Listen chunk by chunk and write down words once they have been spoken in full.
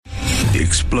the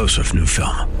explosive new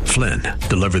film, Flynn,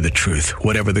 Deliver the Truth,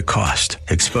 Whatever the Cost,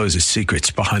 exposes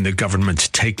secrets behind the government's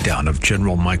takedown of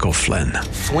General Michael Flynn.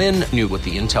 Flynn knew what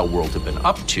the intel world had been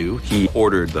up to. He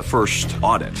ordered the first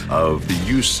audit of the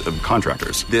use of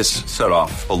contractors. This set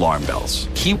off alarm bells.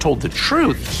 He told the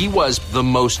truth. He was the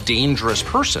most dangerous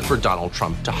person for Donald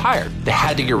Trump to hire. They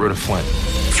had to get rid of Flynn.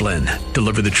 Flynn,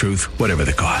 Deliver the Truth, Whatever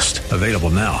the Cost. Available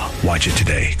now. Watch it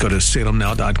today. Go to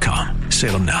salemnow.com.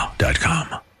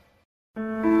 salemnow.com.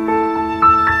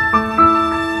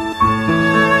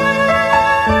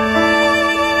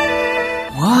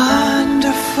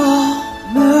 Wonderful,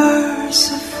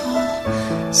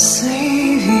 merciful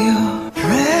Savior,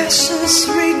 precious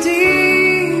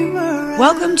Redeemer.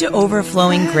 Welcome to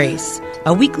Overflowing Grace,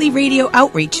 a weekly radio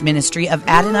outreach ministry of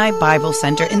Adonai Bible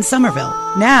Center in Somerville.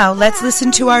 Now let's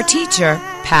listen to our teacher,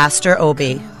 Pastor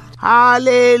Obi.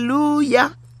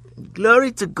 Hallelujah.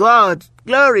 Glory to God.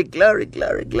 Glory, glory,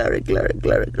 glory, glory, glory,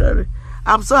 glory, glory.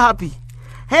 I'm so happy.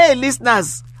 Hey,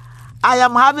 listeners, I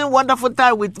am having wonderful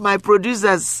time with my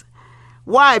producers.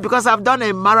 Why? Because I've done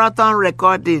a marathon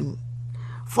recording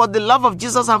for the love of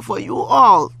Jesus and for you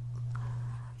all.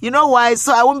 You know why?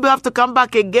 So I won't have to come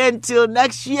back again till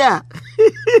next year.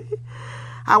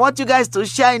 I want you guys to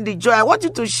share in the joy. I want you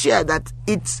to share that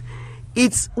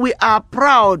we are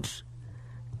proud.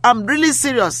 I'm really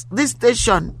serious. This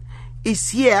station is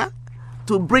here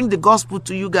to bring the gospel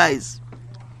to you guys,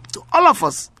 to all of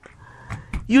us.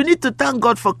 You need to thank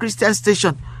God for Christian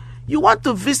Station. You want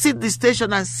to visit the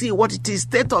station and see what it is,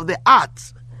 state of the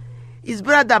art. It's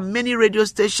better than many radio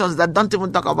stations that don't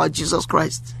even talk about Jesus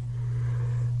Christ.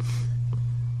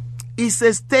 It's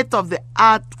a state of the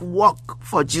art work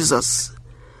for Jesus.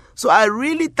 So I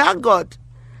really thank God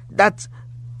that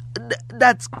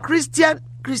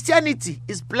Christianity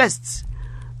is blessed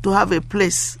to have a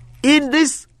place in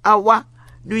this our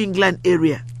New England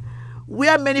area,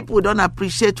 where many people don't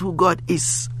appreciate who God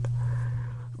is.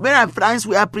 Many times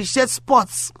we appreciate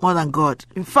sports more than God.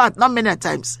 In fact, not many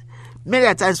times.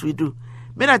 Many times we do.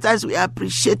 Many times we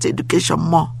appreciate education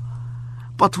more.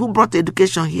 But who brought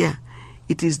education here?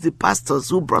 It is the pastors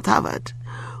who brought Harvard,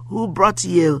 who brought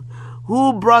Yale,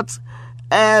 who brought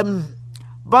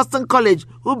Boston College,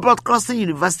 who brought Crossing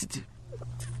University.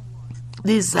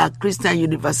 These are Christian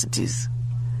universities.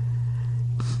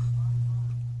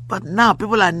 But now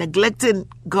people are neglecting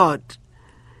God.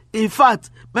 In fact,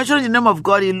 mentioning the name of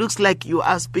God, it looks like you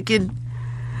are speaking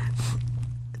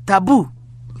taboo,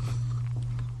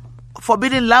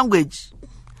 forbidden language.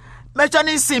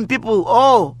 Mentioning sin,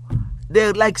 people,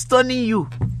 they're like stoning you.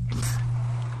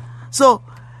 So,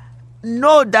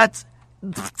 know that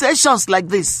stations like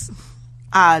this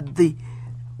are the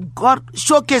God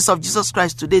showcase of Jesus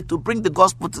Christ today to bring the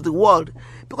gospel to the world.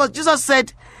 Because Jesus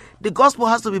said the gospel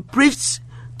has to be preached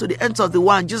to the ends of the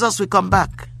world and Jesus will come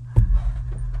back.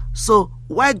 So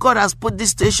why God has put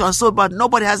this station so bad,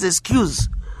 nobody has excuse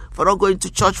for not going to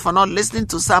church, for not listening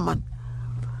to sermon,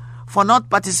 for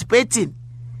not participating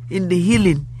in the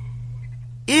healing,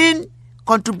 in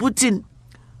contributing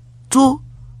to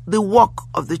the work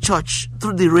of the church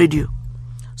through the radio.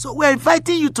 So we're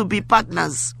inviting you to be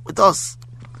partners with us.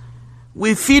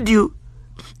 We feed you.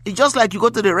 It's just like you go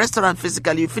to the restaurant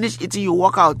physically, you finish eating, you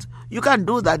walk out. You can't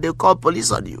do that. They'll call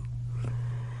police on you.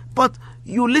 But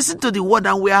you listen to the word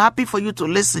and we are happy for you to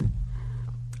listen.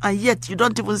 And yet you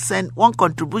don't even send one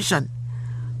contribution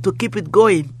to keep it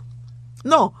going.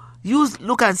 No, you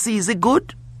look and see, is it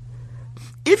good?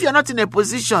 If you're not in a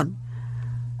position,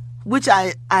 which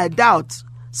I doubt,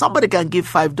 somebody can give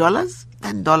 $5, $10,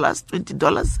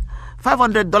 $20,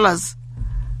 $500,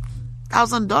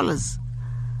 $1,000.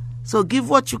 So give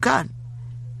what you can.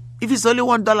 If it's only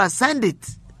 $1, send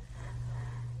it.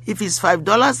 If it's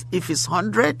 $5, if it's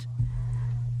 $100,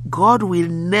 God will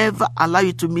never allow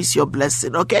you to miss your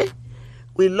blessing, okay?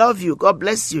 We love you. God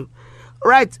bless you.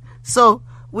 All right, so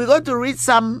we're going to read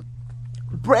Psalm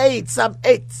 8,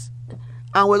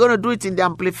 and we're going to do it in the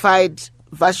Amplified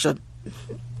Version.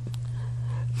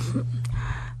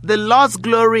 The Lord's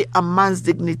glory and man's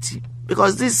dignity,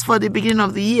 because this is for the beginning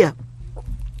of the year.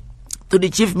 To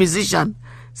the chief musician,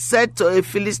 set to a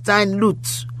Philistine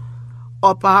lute,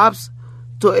 or perhaps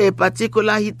to a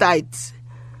particular Hittite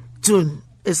tune,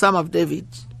 a Psalm of David.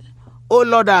 O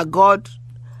Lord our God,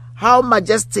 how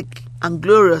majestic and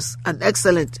glorious and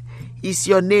excellent is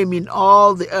your name in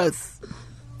all the earth.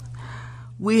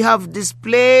 We have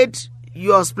displayed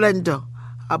your splendor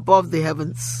above the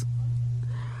heavens.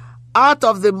 Out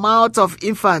of the mouth of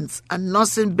infants and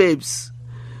nursing babes,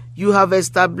 you have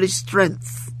established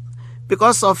strength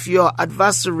because of your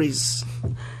adversaries,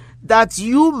 that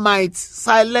you might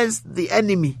silence the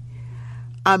enemy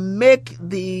and make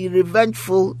the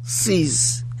revengeful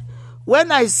cease.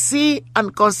 When I see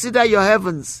and consider your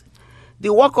heavens,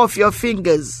 the work of your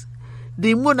fingers,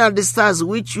 the moon and the stars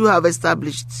which you have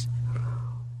established,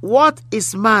 what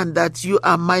is man that you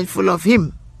are mindful of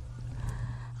him?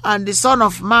 And the son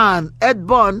of man,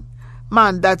 earthborn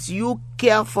man, that you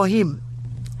care for him?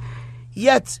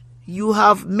 Yet you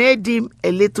have made him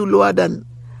a little lower than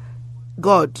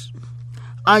God,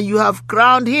 and you have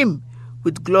crowned him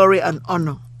with glory and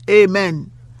honor.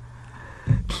 Amen.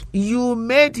 You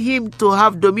made him to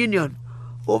have dominion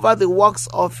over the works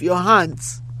of your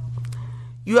hands.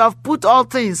 You have put all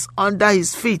things under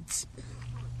his feet,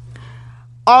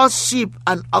 all sheep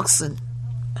and oxen,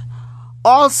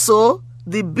 also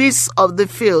the beasts of the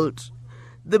field,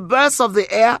 the birds of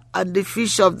the air, and the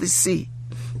fish of the sea.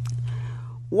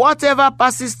 Whatever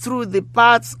passes through the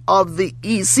paths of the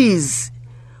seas.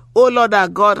 O Lord our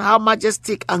God, how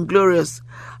majestic and glorious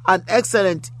and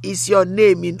excellent is your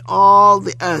name in all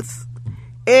the earth.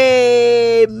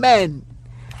 Amen.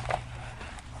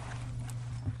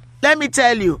 Let me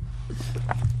tell you,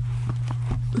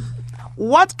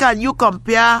 what can you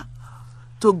compare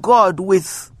to God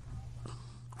with?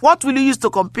 What will you use to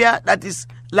compare that is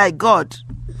like God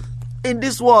in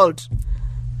this world?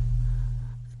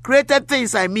 Created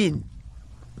things, I mean.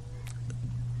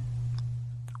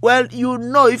 Well, you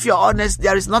know, if you're honest,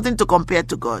 there is nothing to compare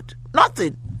to God.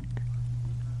 Nothing.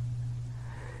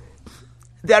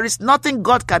 There is nothing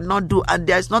God cannot do, and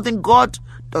there is nothing God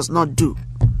does not do.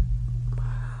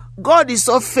 God is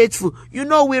so faithful. You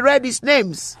know, we read his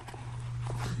names.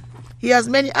 He has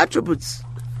many attributes.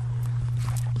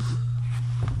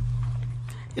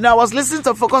 You know, I was listening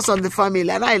to Focus on the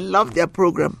Family, and I love their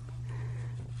program.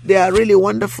 They are really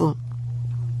wonderful.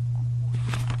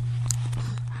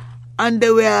 And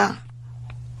they were,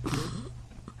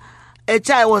 a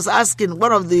child was asking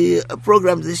one of the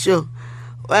programs, the show,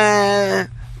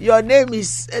 your name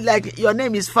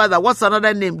is Father. What's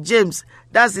another name? James.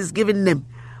 That's his given name.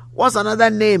 What's another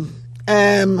name?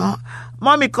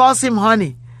 Mommy calls him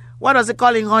Honey. Why does he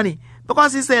call him Honey?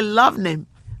 Because it's a love name.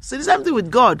 So the same thing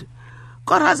with God.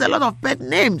 God has a lot of pet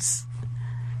names.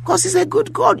 Because he's a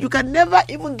good God. You can never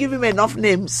even give him enough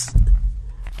names.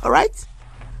 All right?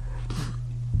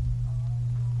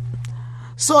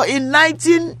 So in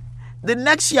the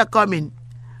next year coming,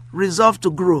 resolve to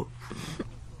grow.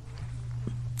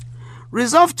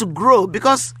 Resolve to grow,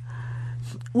 because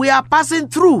we are passing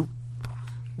through.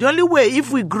 The only way,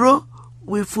 if we grow,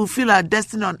 we fulfill our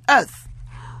destiny on earth.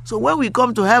 So when we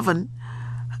come to heaven,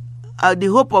 the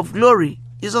hope of glory,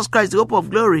 Jesus Christ, the hope of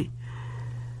glory,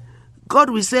 God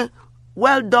will say,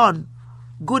 well done,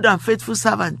 good and faithful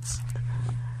servants.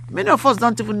 Many of us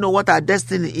don't even know what our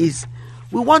destiny is.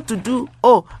 We want to do,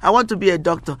 I want to be a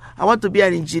doctor. I want to be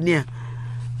an engineer.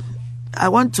 I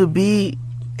want to be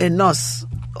a nurse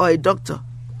or a doctor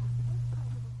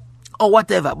or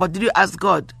whatever. But did you ask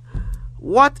God,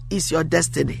 what is your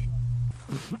destiny?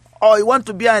 Or you want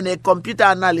to be a computer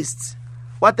analyst,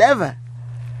 whatever,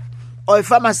 or a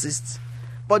pharmacist.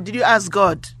 But did you ask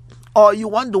God? Or you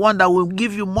want the one that will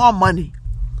give you more money?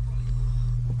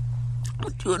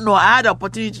 You know, I had the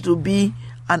opportunity to be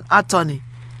an attorney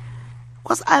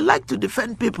because I like to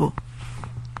defend people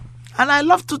and I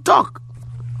love to talk.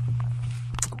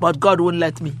 But God wouldn't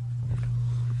let me.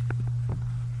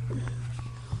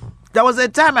 There was a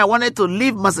time I wanted to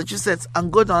leave Massachusetts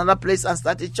and go to another place and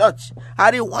start a church.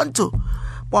 I didn't want to.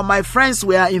 But my friends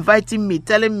were inviting me,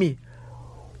 telling me,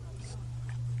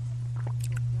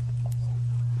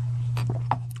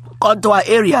 come to our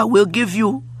area, we'll give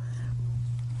you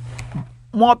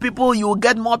more people, you will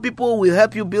get more people, we'll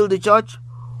help you build the church.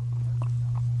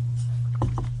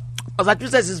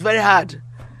 Massachusetts is very hard.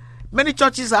 Many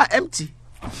churches are empty.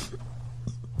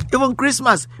 Even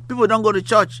Christmas, people don't go to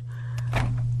church.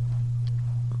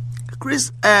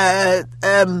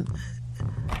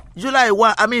 January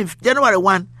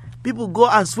 1, people go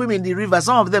and swim in the river.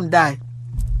 Some of them die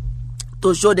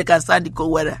to show they can stand the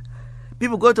cold weather.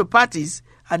 People go to parties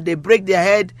and they break their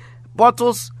head,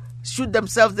 bottles, shoot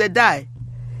themselves, they die.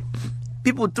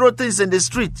 People throw things in the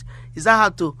street. Is that how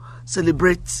to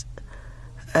celebrate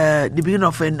the beginning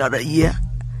of another year?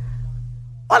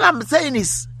 All I'm saying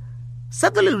is,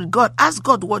 settle it with God. Ask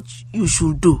God what you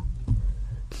should do.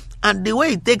 And the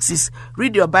way it takes is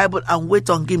read your Bible and wait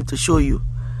on Him to show you.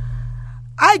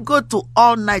 I go to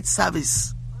all-night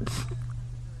service.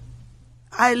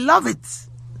 I love it.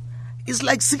 It's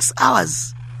like 6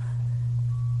 hours.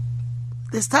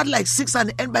 They start like 6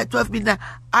 and end by 12 midnight.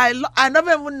 I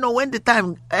never even know when the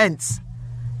time ends.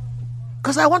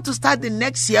 Because I want to start the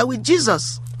next year with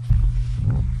Jesus.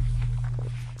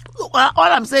 All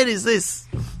I'm saying is this.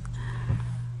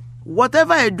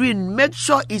 whatever you're doing, make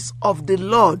sure it's of the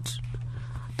Lord.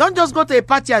 Don't just go to a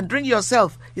party and drink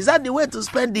yourself. Is that the way to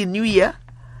spend the new year?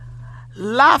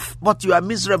 Laugh, but you are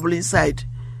miserable inside.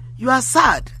 You are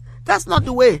sad. That's not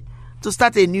the way to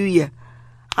start a new year.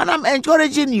 And I'm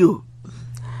encouraging you.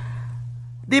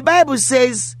 The Bible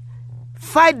says,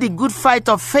 fight the good fight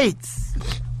of faith.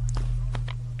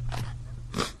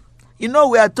 You know,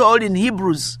 we are told in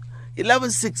Hebrews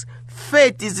 11:6,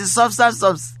 faith is the substance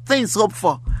of things hoped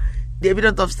for, the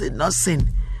evidence of things not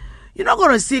seen. You're not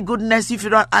going to see goodness if you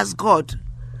don't ask God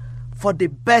for the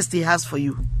best He has for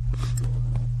you.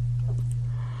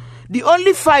 The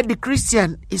only fight the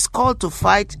Christian is called to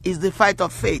fight is the fight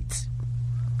of faith.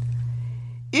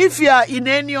 If you are in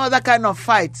any other kind of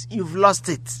fight, you've lost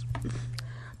it.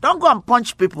 Don't go and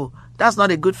punch people. That's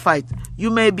not a good fight. You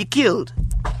may be killed.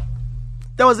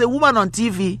 There was a woman on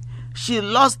TV. She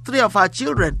lost 3 of her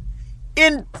children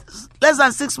in less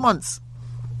than 6 months.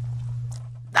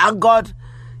 Thank God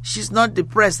she's not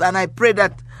depressed. And I pray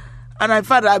that, and in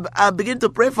fact, I begin to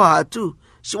pray for her too.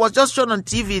 She was just shown on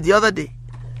TV the other day.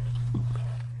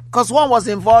 Because one was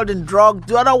involved in drugs,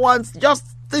 the other one's just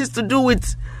things to do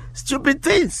with stupid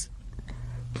things.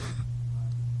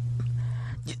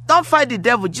 Don't fight the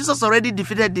devil. Jesus already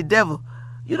defeated the devil.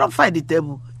 You don't fight the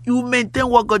devil. You maintain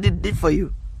what God did for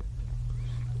you.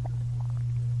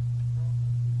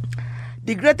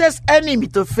 The greatest enemy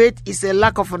to faith is a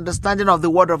lack of understanding of the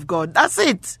Word of God. That's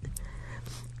it.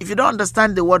 If you don't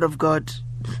understand the Word of God,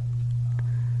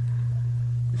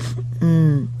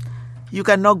 you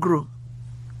cannot grow.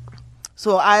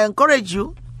 So I encourage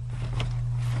you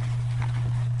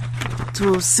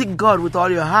to seek God with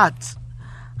all your heart.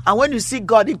 And when you seek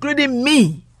God, including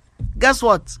me, guess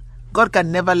what? God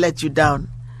can never let you down.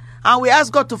 And we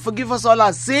ask God to forgive us all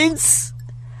our sins.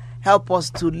 Help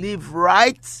us to live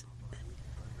right.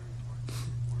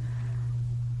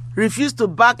 Refuse to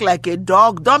bark like a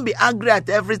dog. Don't be angry at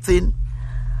everything.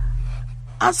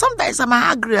 And sometimes I'm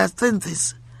angry at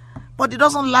things, but it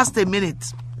doesn't last a minute.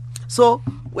 So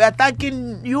we are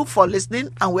thanking you for listening,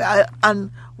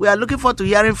 and we are looking forward to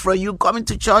hearing from you, coming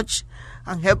to church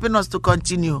and helping us to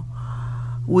continue.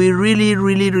 We really,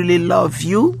 really, really love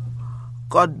you.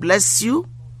 God bless you,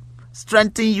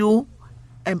 strengthen you,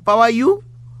 empower you,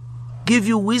 give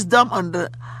you wisdom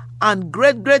and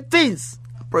great, great things.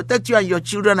 Protect you and your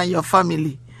children and your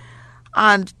family.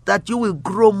 And that you will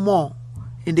grow more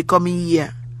in the coming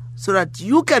year so that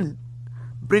you can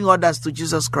bring others to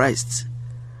Jesus Christ.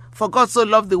 For God so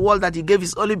loved the world that He gave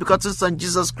His only begotten Son,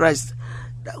 Jesus Christ,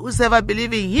 that whosoever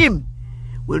believes in Him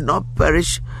will not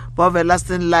perish but have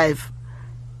everlasting life.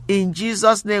 In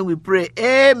Jesus' name we pray.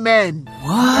 Amen.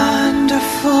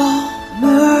 Wonderful,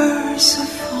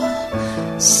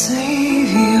 merciful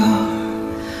Savior,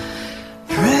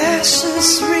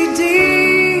 precious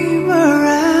Redeemer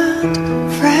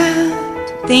and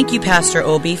friend. Thank you, Pastor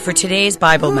Obi, for today's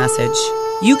Bible message.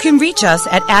 You can reach us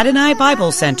at Adonai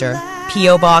Bible Center,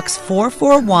 P.O. Box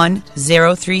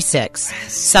 441036,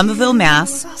 Somerville,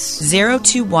 Mass.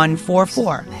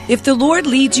 02144. If the Lord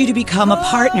leads you to become a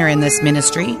partner in this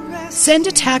ministry, send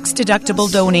a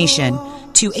tax-deductible donation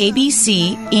to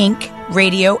ABC Inc.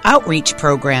 Radio Outreach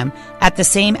Program at the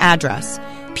same address,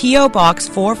 P.O. Box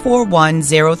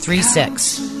 441036,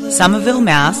 Somerville,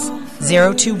 Mass.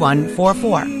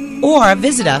 02144. Or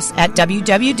visit us at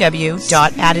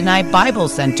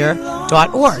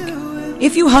www.AdonaiBibleCenter.org.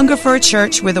 If you hunger for a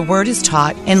church where the Word is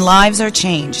taught and lives are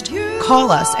changed, call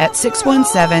us at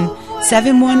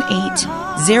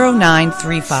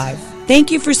 617-718-0935.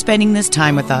 Thank you for spending this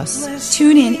time with us.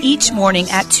 Tune in each morning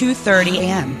at 2:30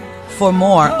 a.m. for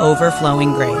more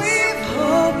Overflowing Grace.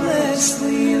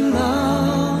 Hopelessly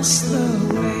lost the way.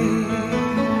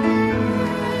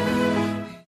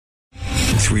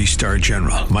 3-star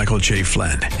General Michael J.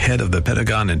 Flynn, head of the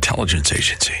Pentagon Intelligence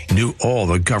Agency, knew all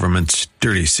the government's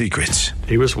dirty secrets.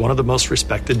 He was one of the most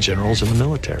respected generals in the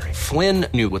military. Flynn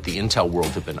knew what the intel world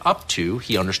had been up to.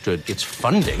 He understood its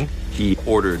funding. He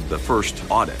ordered the first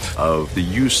audit of the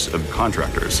use of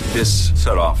contractors. This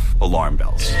set off alarm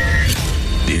bells.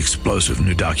 The explosive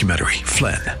new documentary,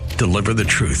 Flynn, Deliver the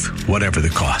Truth, Whatever the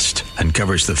Cost,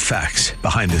 uncovers the facts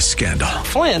behind this scandal.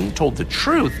 Flynn told the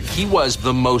truth. He was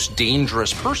the most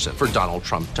dangerous person for Donald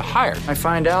Trump to hire. I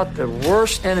find out the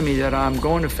worst enemy that I'm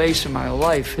going to face in my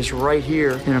life is right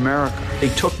here in America. They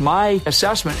took my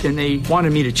assessment and they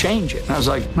wanted me to change it. And I was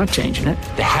like, I'm not changing it.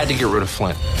 They had to get rid of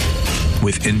Flynn.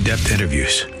 With in-depth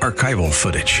interviews, archival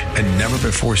footage, and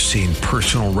never-before-seen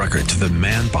personal records of the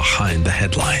man behind the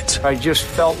headlines. I just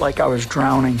felt like I was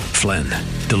drowning. Flynn,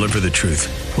 Deliver the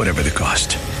Truth, Whatever the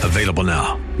Cost. Available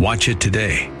now. Watch it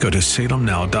today. Go to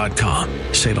salemnow.com.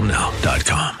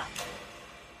 salemnow.com.